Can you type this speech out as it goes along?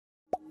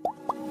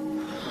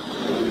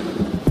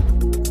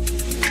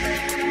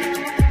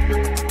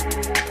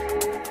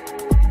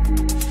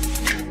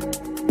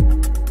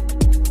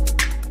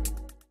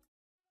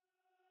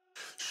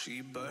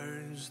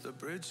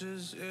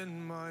voices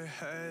in my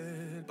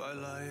head by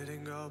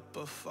lighting up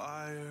a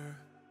fire.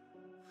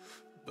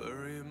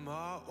 Bury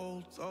my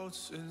old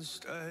thoughts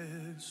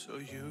instead so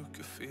you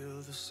could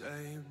feel the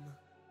same.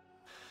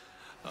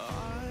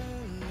 I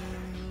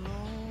lay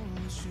alone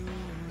with you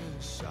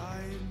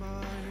inside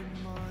my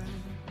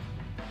mind.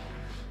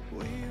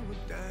 We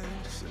would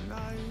dance the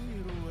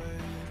night away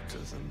to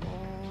the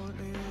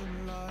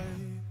morning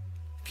light.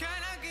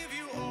 Can I give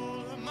you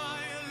all of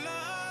my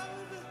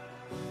love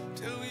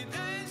till we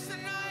dance the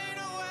night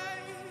away?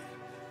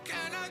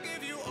 Can I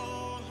give you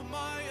all of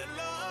my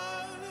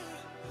love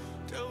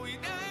till we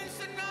dance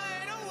the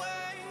night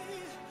away?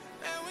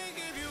 And we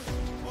give you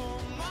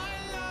all my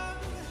love,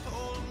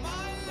 all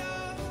my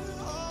love,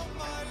 all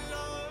my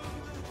love.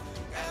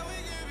 And we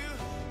give you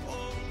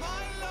all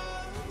my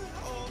love,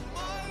 all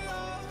my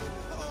love,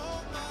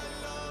 all my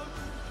love.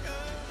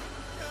 Yeah,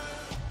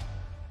 yeah.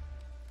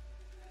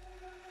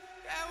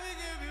 And we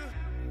give you.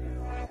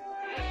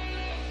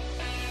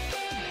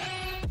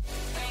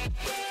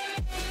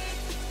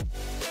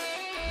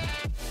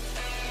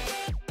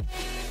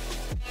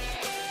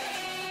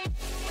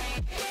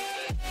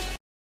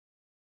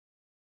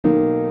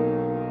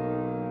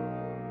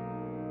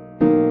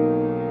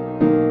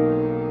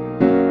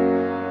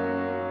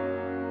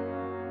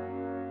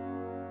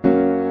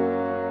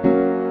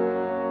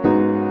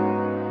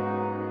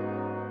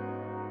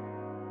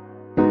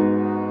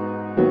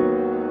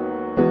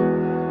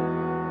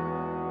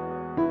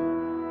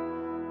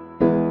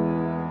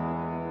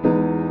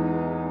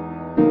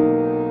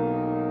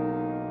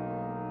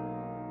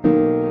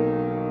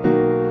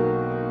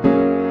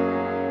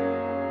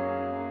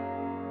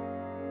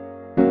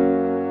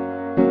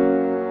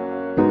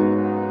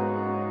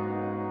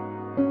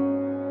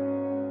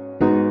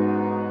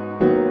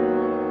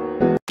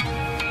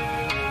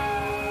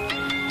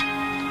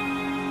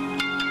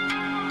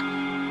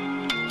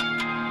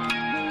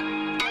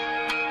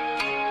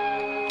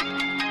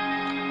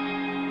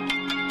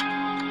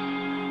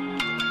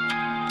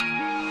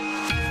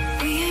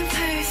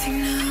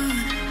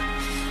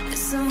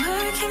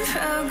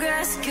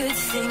 Progress, good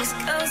things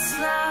go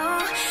slow.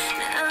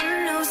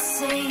 I'm no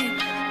saint.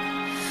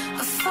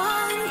 I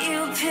fall and you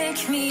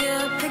pick me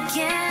up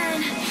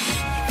again.